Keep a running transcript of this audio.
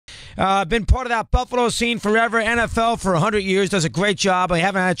Been part of that Buffalo scene forever, NFL for 100 years, does a great job. I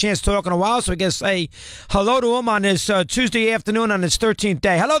haven't had a chance to talk in a while, so I guess say hello to him on this Tuesday afternoon on his 13th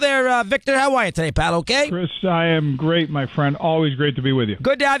day. Hello there, Victor. How are you today, pal? Okay? Chris, I am great, my friend. Always great to be with you.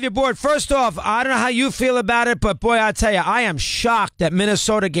 Good to have you aboard. First off, I don't know how you feel about it, but boy, I tell you, I am shocked that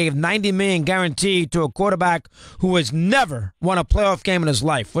Minnesota gave $90 million guaranteed to a quarterback who has never won a playoff game in his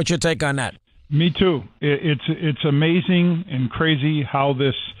life. What's your take on that? Me too. It's amazing and crazy how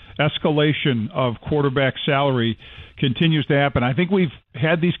this escalation of quarterback salary continues to happen. I think we've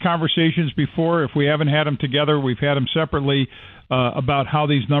had these conversations before. If we haven't had them together, we've had them separately about how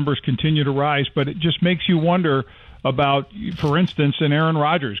these numbers continue to rise. But it just makes you wonder about, for instance, an Aaron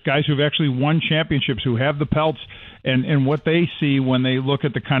Rodgers, guys who've actually won championships, who have the pelts, and what they see when they look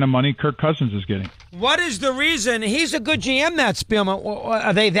at the kind of money Kirk Cousins is getting. What is the reason? He's a good GM, that Spielman.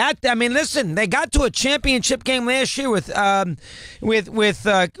 Are they that? I mean, listen, they got to a championship game last year with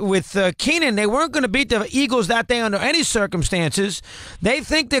Keenan. They weren't going to beat the Eagles that day under any circumstances. They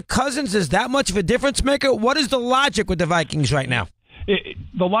think that Cousins is that much of a difference maker. What is the logic with the Vikings right now?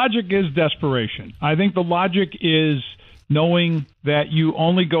 The logic is desperation. I think the logic is knowing that you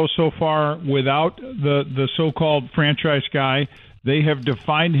only go so far without the so-called franchise guy. They have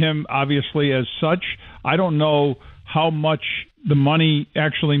defined him, obviously, as such. I don't know how much the money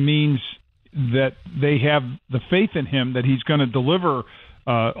actually means that they have the faith in him that he's going to deliver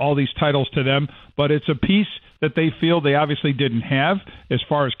all these titles to them, but it's a piece that they feel they obviously didn't have as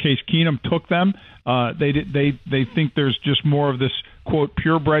far as Case Keenum took them. They think there's just more of this, quote,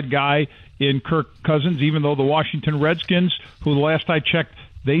 purebred guy in Kirk Cousins, even though the Washington Redskins, who the last I checked,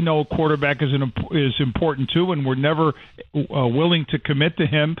 they know quarterback is important too, and were never willing to commit to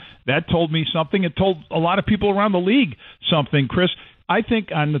him. That told me something. It told a lot of people around the league something, Chris. I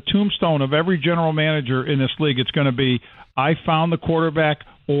think on the tombstone of every general manager in this league, it's going to be, I found the quarterback,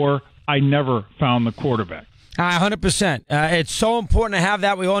 or I never found the quarterback. 100%. It's so important to have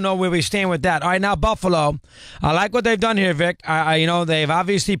that. We all know where we stand with that. All right, now Buffalo. I like what they've done here, Vic. They've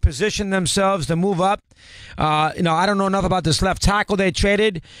obviously positioned themselves to move up. I don't know enough about this left tackle they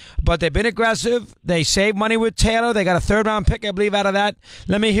traded, but they've been aggressive. They saved money with Taylor. They got a third-round pick, I believe, out of that.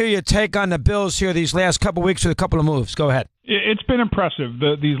 Let me hear your take on the Bills here these last couple of weeks with a couple of moves. Go ahead. It's been impressive,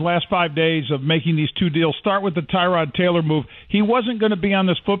 these last 5 days of making these two deals. Start with the Tyrod Taylor move. He wasn't going to be on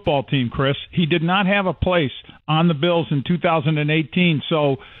this football team, Chris. He did not have a place on the Bills in 2018.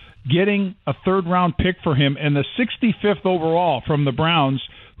 So getting a third-round pick for him and the 65th overall from the Browns,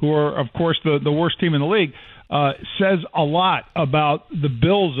 who are, of course, the worst team in the league, says a lot about the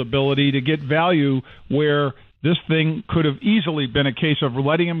Bills' ability to get value where this thing could have easily been a case of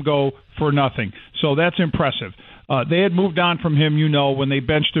letting him go for nothing. So that's impressive. They had moved on from him, when they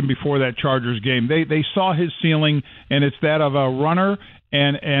benched him before that Chargers game. They saw his ceiling, and it's that of a runner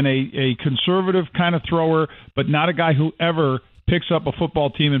and a conservative kind of thrower, but not a guy who ever picks up a football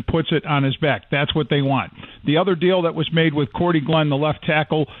team and puts it on his back. That's what they want. The other deal that was made with Cordy Glenn, the left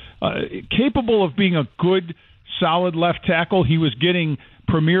tackle, capable of being a good, solid left tackle. He was getting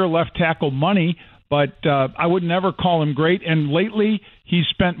premier left tackle money, but I would never call him great. And lately, he's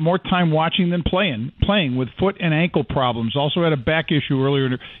spent more time watching than playing with foot and ankle problems. Also had a back issue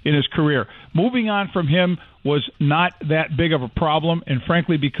earlier in his career. Moving on from him was not that big of a problem, and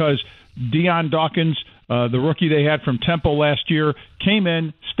frankly, because Deion Dawkins, the rookie they had from Temple last year, came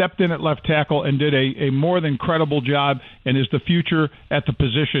in, stepped in at left tackle, and did a more than credible job and is the future at the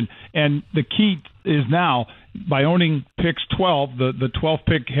position. And the key is now, by owning picks 12, the 12th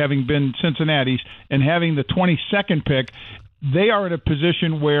pick having been Cincinnati's, and having the 22nd pick, they are in a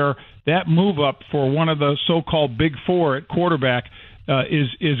position where that move up for one of the so-called big four at quarterback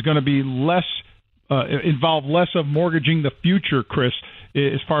is going to be involve less of mortgaging the future, Chris,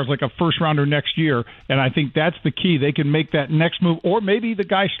 as far as like a first rounder next year. And I think that's the key. They can make that next move, or maybe the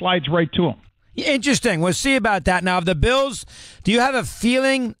guy slides right to him. Interesting. We'll see about that. Now, of the Bills, do you have a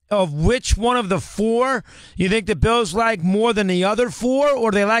feeling of which one of the four you think the Bills like more than the other four,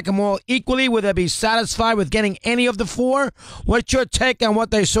 or do they like them all equally? Would they be satisfied with getting any of the four? What's your take on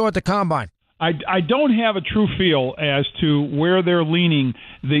what they saw at the Combine? I don't have a true feel as to where they're leaning.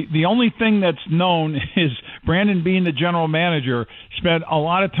 The only thing that's known is Brandon Beane, the general manager, spent a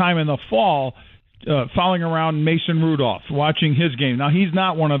lot of time in the fall following around Mason Rudolph, watching his game. Now, he's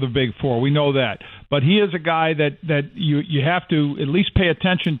not one of the big four. We know that. But he is a guy that you have to at least pay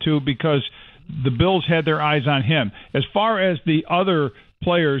attention to because the Bills had their eyes on him. As far as the other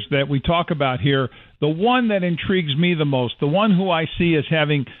players that we talk about here, the one that intrigues me the most, the one who I see as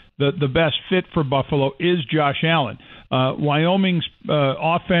having the best fit for Buffalo is Josh Allen. Wyoming's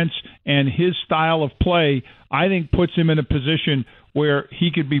offense and his style of play, I think, puts him in a position where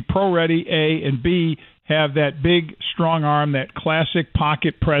he could be pro ready, A, and B, have that big, strong arm, that classic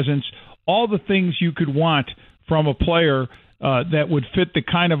pocket presence, all the things you could want from a player that would fit the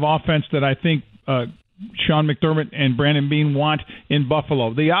kind of offense that I think Sean McDermott and Brandon Beane want in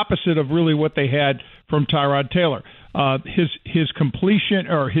Buffalo. The opposite of really what they had from Tyrod Taylor. His completion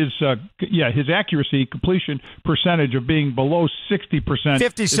or his accuracy completion percentage of being below 60%,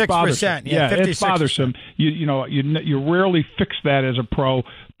 56%. It's bothersome. You rarely fix that as a pro,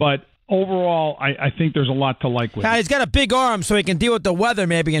 but overall, I think there's a lot to like with it. He's got a big arm, so he can deal with the weather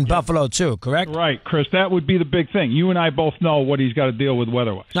maybe in Buffalo too, correct? Right, Chris. That would be the big thing. You and I both know what he's got to deal with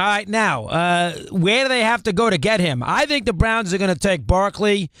weather-wise. All right, now, where do they have to go to get him? I think the Browns are going to take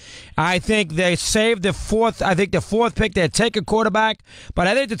Barkley. I think they saved the fourth pick. They'd take a quarterback, but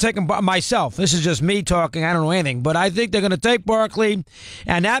I think they're taking myself. This is just me talking. I don't know anything, but I think they're going to take Barkley,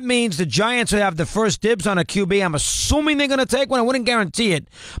 and that means the Giants will have the first dibs on a QB. I'm assuming they're going to take one. I wouldn't guarantee it,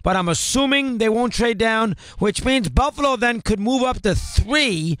 but I'm assuming they won't trade down, which means Buffalo then could move up to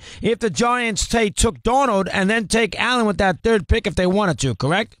 3 if the Giants took Darnold and then take Allen with that third pick if they wanted to,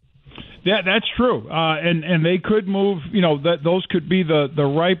 correct? Yeah, that's true. And they could move, those could be the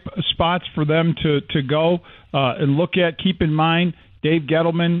ripe spots for them to go and look at. Keep in mind, Dave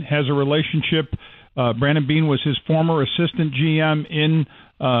Gettleman has a relationship. Brandon Beane was his former assistant GM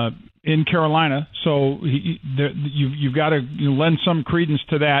in Carolina, so you've got to lend some credence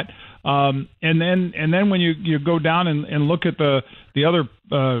to that. And then when you go down and look at the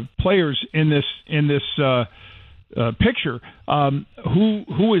other players in this picture,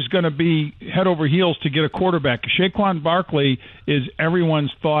 who is going to be head over heels to get a quarterback? Saquon Barkley is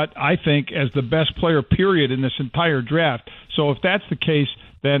everyone's thought, I think, as the best player period in this entire draft. So if that's the case,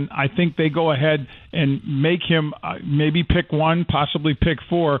 then I think they go ahead and make him maybe pick 1, possibly pick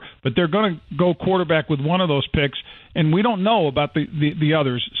 4, but they're going to go quarterback with one of those picks, and we don't know about the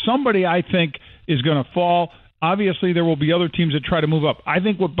others. Somebody, I think, is going to fall. Obviously, there will be other teams that try to move up. I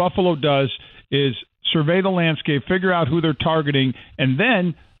think what Buffalo does is survey the landscape, figure out who they're targeting, and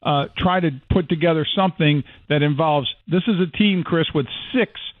then try to put together something that involves – this is a team, Chris, with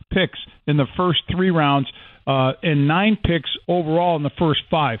 6 picks in the first 3 rounds, and 9 picks overall in the first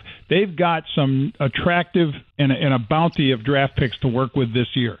 5. They've got some attractive and a bounty of draft picks to work with this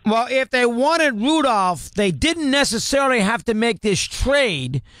year. Well, if they wanted Rudolph, they didn't necessarily have to make this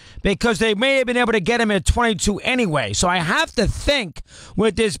trade because they may have been able to get him at 22 anyway. So I have to think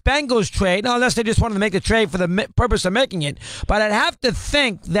with this Bengals trade, unless they just wanted to make the trade for the purpose of making it, but I'd have to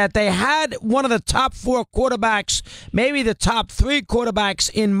think that they had one of the top 4 quarterbacks, maybe the top 3 quarterbacks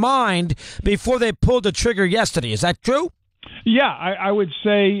in mind before they pulled the trigger yesterday. Is that true? Yeah, I would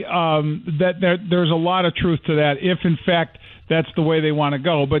say that there's a lot of truth to that, if in fact that's the way they want to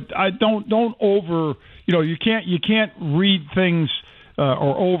go. But I don't over, you can't read things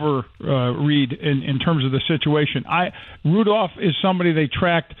or over read in terms of the situation. Rudolph is somebody they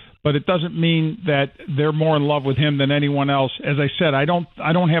tracked, but it doesn't mean that they're more in love with him than anyone else. As I said, I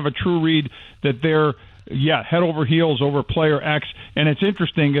don't have a true read that they're head over heels over player X. And it's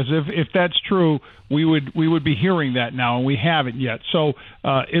interesting because if that's true, we would be hearing that now, and we haven't yet. So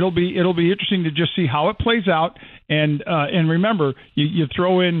it'll be interesting to just see how it plays out. And remember, you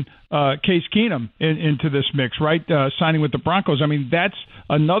throw in Case Keenum into this mix, right? Signing with the Broncos. I mean, that's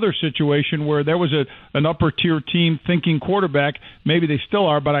another situation where there was an upper tier team thinking quarterback. Maybe they still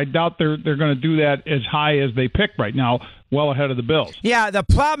are, but I doubt they're going to do that as high as they pick right now. Well ahead of the Bills. Yeah, the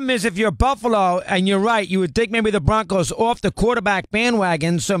problem is if you're Buffalo, and you're right, you would think maybe the Broncos off the quarterback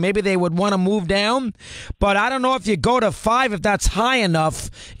bandwagon, so maybe they would want to move down. But I don't know if you go to 5, if that's high enough,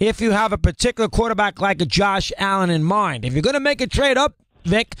 if you have a particular quarterback like a Josh Allen in mind. If you're going to make a trade up,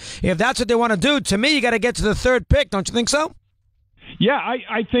 Vic, if that's what they want to do, to me, you got to get to the 3rd pick. Don't you think so? Yeah,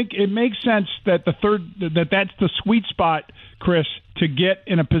 I think it makes sense that that's the sweet spot, Chris, to get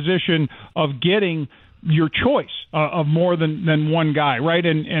in a position of getting your choice of more than one guy, right?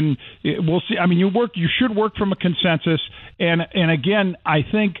 And we'll see. I mean, you should work from a consensus. And again, I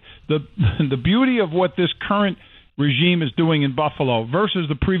think the beauty of what this current regime is doing in Buffalo versus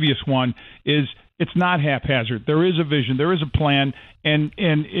the previous one is it's not haphazard. There is a vision, there is a plan, and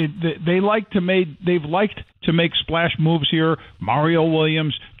they've liked to make splash moves here. Mario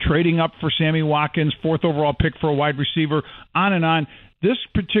Williams trading up for Sammy Watkins, 4th overall pick for a wide receiver, on and on. This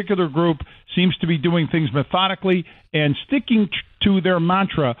particular group seems to be doing things methodically and sticking to their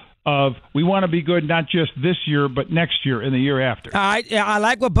mantra of we want to be good not just this year, but next year and the year after. I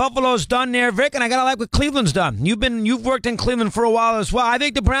like what Buffalo's done there, Vic, and I gotta like what Cleveland's done. You've worked in Cleveland for a while as well. I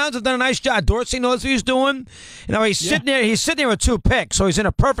think the Browns have done a nice job. Dorsey knows what he's doing. He's sitting there. He's sitting there with 2 picks, so he's in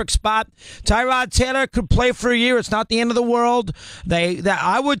a perfect spot. Tyrod Taylor could play for a year. It's not the end of the world.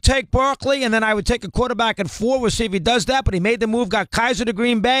 I would take Barkley, and then I would take a quarterback at 4. We'll see if he does that. But he made the move, got Kaiser to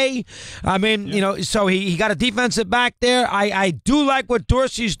Green Bay. So he got a defensive back there. I do like what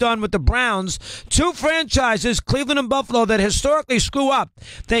Dorsey's done with the Browns. 2 franchises, Cleveland and Buffalo, that historically screw up.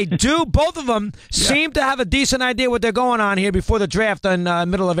 They do, both of them seem to have a decent idea what they're going on here before the draft in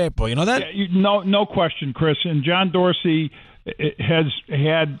middle of April. You know that? Yeah, no question, Chris. And John Dorsey has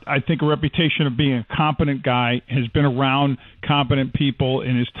had, I think, a reputation of being a competent guy, has been around competent people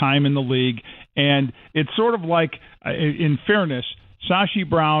in his time in the league. And it's sort of like, in fairness, Sashi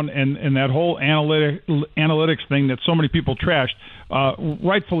Brown and that whole analytics thing that so many people trashed,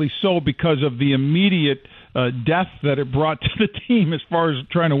 rightfully so, because of the immediate death that it brought to the team as far as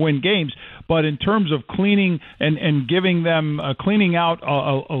trying to win games. But in terms of cleaning and giving them cleaning out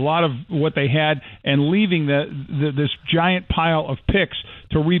a lot of what they had and leaving this giant pile of picks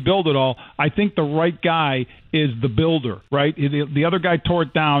to rebuild it all, I think the right guy is the builder, right? The other guy tore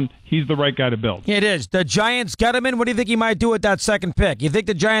it down. He's the right guy to build. It is. The Giants got him in. What do you think he might do with that second pick? You think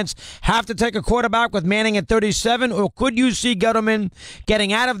the Giants have to take a quarterback with Manning at 37, or could you see Gettleman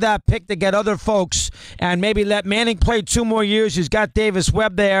getting out of that pick to get other folks and maybe let Manning play 2 more years? He's got Davis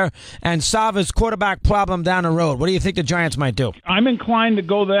Webb there and solve his quarterback problem down the road. What do you think the Giants might do? I'm inclined to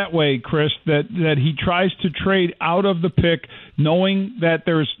go that way, Chris, that he tries to trade out of the pick, knowing that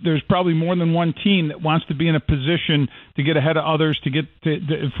there's probably more than one team that wants to be in a position to get ahead of others, to get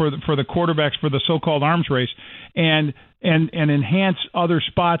for the quarterbacks for the so-called arms race, and enhance other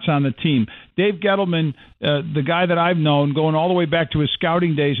spots on the team. Dave Gettleman, the guy that I've known going all the way back to his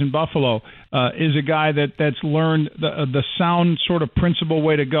scouting days in Buffalo, is a guy that's learned the sound sort of principle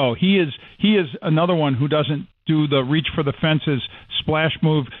way to go. He is another one who doesn't do the reach for the fences, splash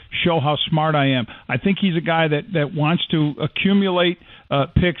move, show how smart I am. I think he's a guy that wants to accumulate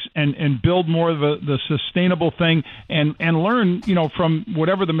picks and build more of the sustainable thing and learn, from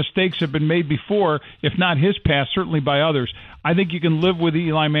whatever the mistakes have been made before, if not his past, certainly by others. I think you can live with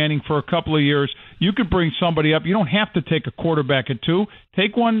Eli Manning for a couple of years. You can bring somebody up. You don't have to take a quarterback at 2.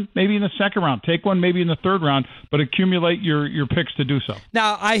 Take one maybe in the second round. Take one maybe in the third round, but accumulate your picks to do so.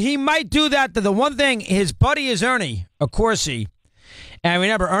 Now, he might do that. The one thing, his buddy is Ernie Accorsi. And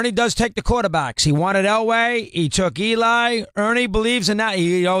remember, Ernie does take the quarterbacks. He wanted Elway. He took Eli. Ernie believes in that.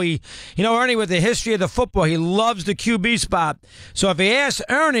 Ernie, with the history of the football, he loves the QB spot. So if he asks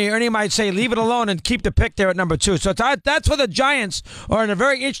Ernie might say, leave it alone and keep the pick there at number 2. So that's where the Giants are in a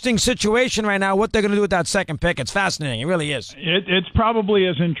very interesting situation right now, what they're going to do with that second pick. It's fascinating. It really is. It's probably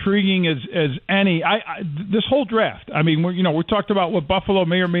as intriguing as any. This whole draft, I mean, we talked about what Buffalo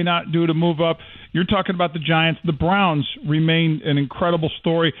may or may not do to move up. You're talking about the Giants. The Browns remain an incredible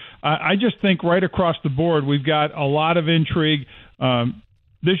story. I just think right across the board, we've got a lot of intrigue.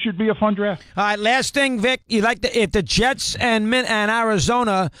 This should be a fun draft. All right, last thing, Vic. If the Jets and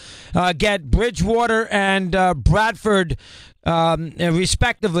Arizona get Bridgewater and Bradford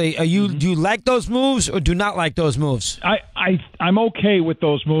respectively, do you like those moves or do not like those moves? I'm okay with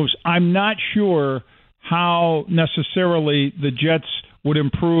those moves. I'm not sure how necessarily the Jets would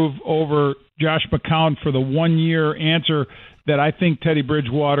improve over Josh McCown for the 1-year answer that I think Teddy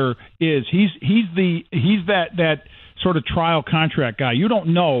Bridgewater is. He's that sort of trial contract guy. You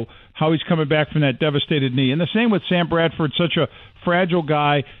don't know how he's coming back from that devastated knee. And the same with Sam Bradford, such a fragile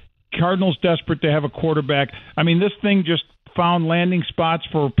guy. Cardinals desperate to have a quarterback. I mean, this thing just found landing spots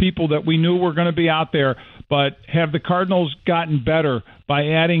for people that we knew were going to be out there. But have the Cardinals gotten better by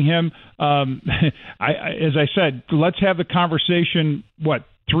adding him? As I said, let's have the conversation,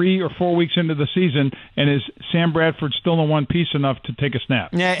 3 or 4 weeks into the season, and is Sam Bradford still in one piece enough to take a snap?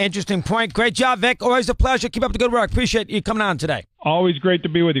 Yeah, interesting point. Great job, Vic. Always a pleasure. Keep up the good work. Appreciate you coming on today. Always great to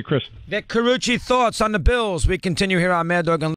be with you, Chris. Vic Carucci, thoughts on the Bills. We continue here on Mad Dog.